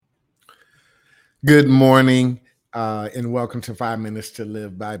Good morning, and welcome to 5 Minutes to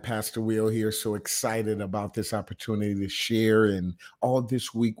Live by Pastor Will here. So excited about this opportunity to share. And all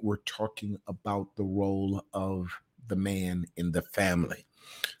this week, we're talking about the role of the man in the family.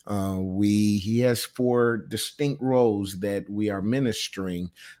 He has four distinct roles that we are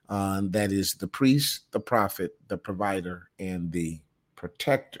ministering. That is the priest, the prophet, the provider, and the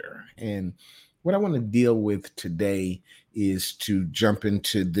protector. And what I want to deal with today is to jump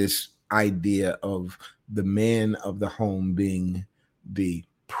into this idea of the man of the home being the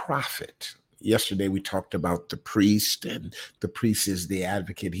prophet. Yesterday, we talked about the priest, and the priest is the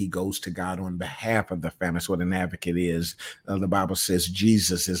advocate. He goes to God on behalf of the family. That's what an advocate is. The Bible says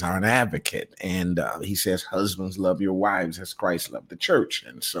Jesus is our advocate, and he says, husbands, love your wives as Christ loved the church.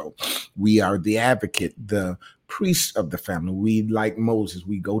 And so we are the advocate, the priests of the family. We, like Moses,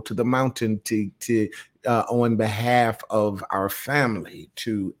 we go to the mountain to on behalf of our family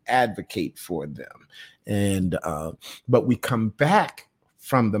to advocate for them. And but we come back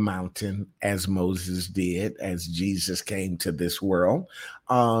from the mountain as Moses did, as Jesus came to this world,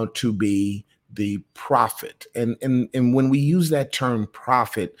 to be the prophet. And when we use that term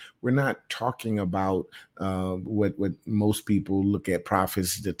prophet, we're not talking about what most people look at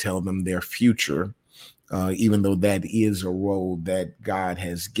prophets to tell them their future. Even though that is a role that God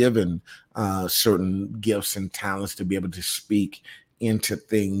has given certain gifts and talents to be able to speak into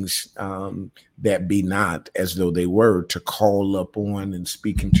things that be not as though they were, to call up on and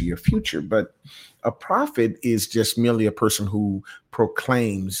speak into your future. But a prophet is just merely a person who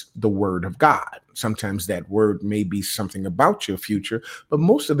proclaims the word of God. Sometimes that word may be something about your future, but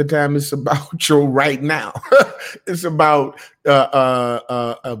most of the time it's about your right now. It's about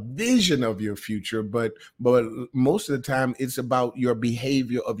a vision of your future, but most of the time it's about your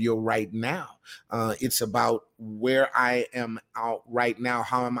behavior of your right now. It's about where I am out right now.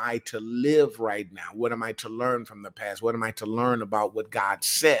 How am I to live right now? What am I to learn from the past? What am I to learn about what God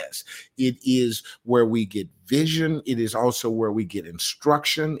says? It is where we get vision. It is also where we get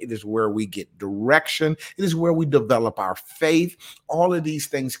instruction. It is where we get direction. It is where we develop our faith. All of these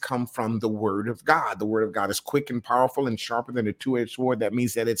things come from the word of God. The word of God is quick and powerful and sharper than a two-edged sword. That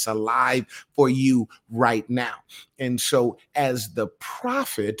means that it's alive for you right now. And so as the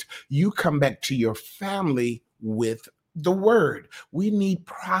prophet, you come back to your family with the word. We need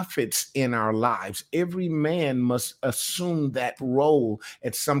prophets in our lives. Every man must assume that role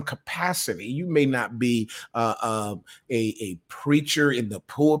at some capacity. You may not be a preacher in the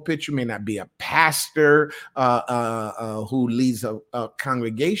pulpit. You may not be a pastor who leads a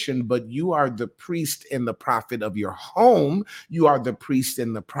congregation, but you are the priest and the prophet of your home. You are the priest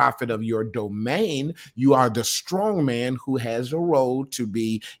and the prophet of your domain. You are the strong man who has a role to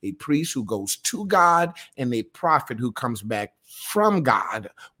be a priest who goes to God and a prophet who comes back from God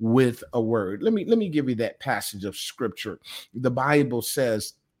with a word. Let me give you that passage of scripture. The Bible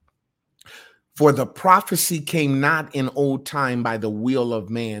says, for the prophecy came not in old time by the will of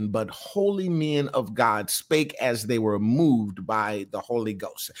man, but holy men of God spake as they were moved by the Holy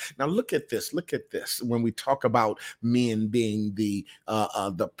Ghost. Now look at this. Look at this. When we talk about men being the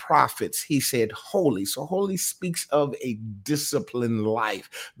prophets, he said holy. So holy speaks of a disciplined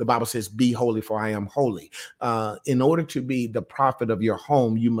life. The Bible says, "Be holy, for I am holy." In order to be the prophet of your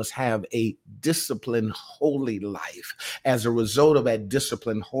home, you must have a disciplined, holy life. As a result of that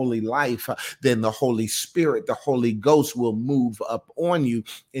disciplined, holy life, then the Holy Spirit, the Holy Ghost will move up on you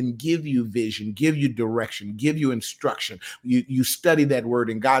and give you vision, give you direction, give you instruction. You study that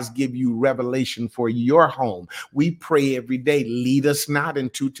word and God's give you revelation for your home. We pray every day, lead us not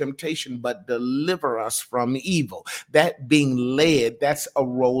into temptation, but deliver us from evil. That being led, that's a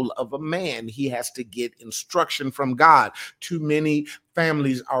role of a man. He has to get instruction from God. Too many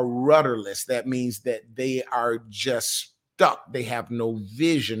families are rudderless. That means that they are just stuck. They have no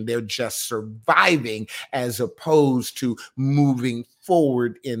vision. They're just surviving as opposed to moving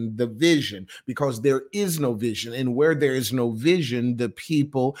forward in the vision, because there is no vision. And where there is no vision, the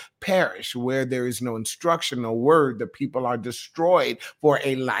people perish. Where there is no instruction or word, the people are destroyed for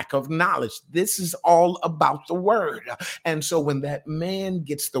a lack of knowledge. This is all about the word. And so when that man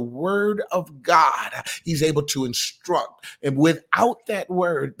gets the word of God, he's able to instruct. And without that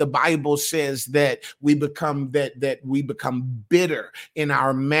word, the Bible says that we become bitter in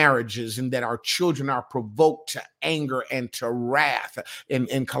our marriages, and that our children are provoked to anger and to wrath.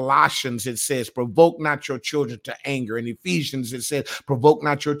 In Colossians, it says, provoke not your children to anger. In Ephesians, it says, provoke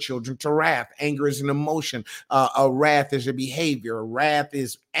not your children to wrath. Anger is an emotion. A wrath is a behavior. A wrath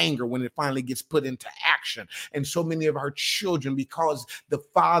is anger when it finally gets put into action. And so many of our children, because the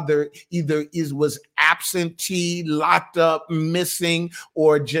father either was absentee, locked up, missing,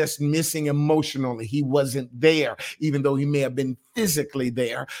 or just missing emotionally. He wasn't there, even though he may have been physically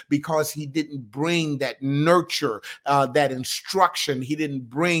there, because he didn't bring that nurture, that instruction. He didn't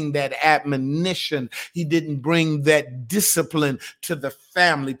bring that admonition. He didn't bring that discipline to the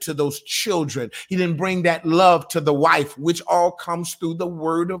family, to those children. He didn't bring that love to the wife, which all comes through the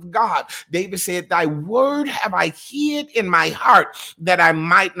word of God. David said, thy word have I hid in my heart that I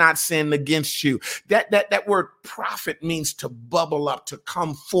might not sin against you. That word prophet means to bubble up, to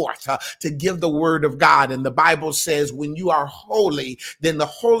come forth, to give the word of God. And the Bible says when you are holy, then the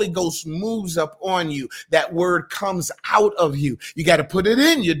Holy Ghost moves up on you. That word comes out of you. You got to put it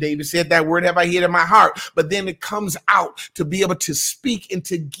in you. David said, that word have I hid in my heart. But then it comes out to be able to speak and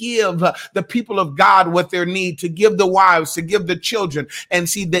to give the people of God what they need, to give the wives, to give the children. And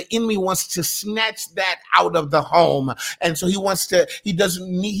see, the enemy wants to snatch that out of the home. And so he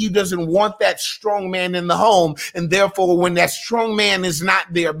doesn't want that strong man in the home. And therefore, when that strong man is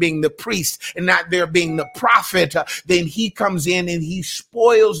not there being the priest and not there being the prophet, then he comes in and he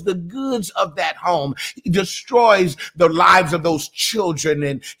spoils the goods of that home. He destroys the lives of those children.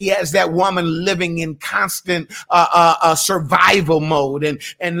 And he has that woman living in constant survival mode.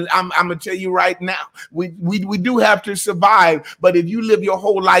 And I'm going to tell you right now, we do have to survive. But if you live your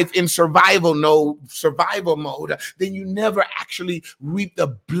whole life in survival mode, then you never actually reap the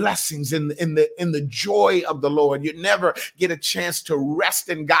blessings in the joy of the Lord. You never get a chance to rest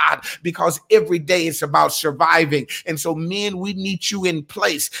in God, because every day it's about surviving. And so, men, we need you in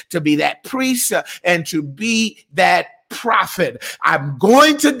place to be that priest and to be that prophet. I'm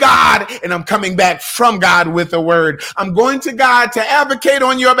going to God and I'm coming back from God with a word. I'm going to God to advocate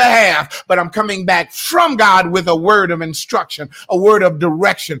on your behalf, but I'm coming back from God with a word of instruction, a word of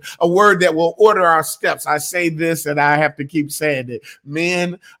direction, a word that will order our steps. I say this and I have to keep saying it.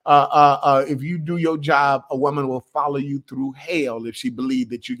 Men, if you do your job, a woman will follow you through hell if she believes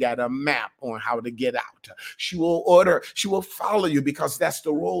that you got a map on how to get out. She will follow you because that's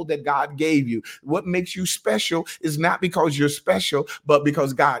the role that God gave you. What makes you special is not because you're special, but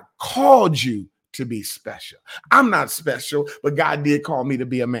because God called you to be special. I'm not special, but God did call me to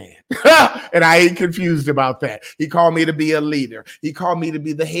be a man. And I ain't confused about that. He called me to be a leader. He called me to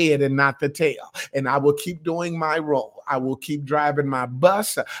be the head and not the tail. And I will keep doing my role. I will keep driving my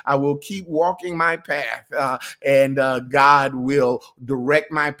bus. I will keep walking my path. And God will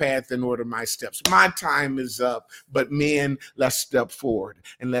direct my path and order my steps. My time is up, but men, let's step forward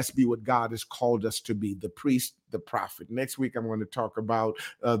and let's be what God has called us to be, the priest, the prophet. Next week, I'm going to talk about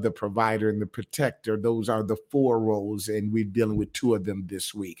the provider and the protector. Those are the 4 roles, and we're dealing with 2 of them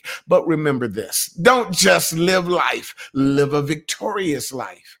this week. But remember this, don't just live life, live a victorious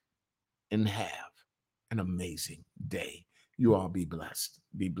life and have an amazing day. You all be blessed.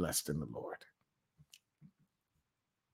 Be blessed in the Lord.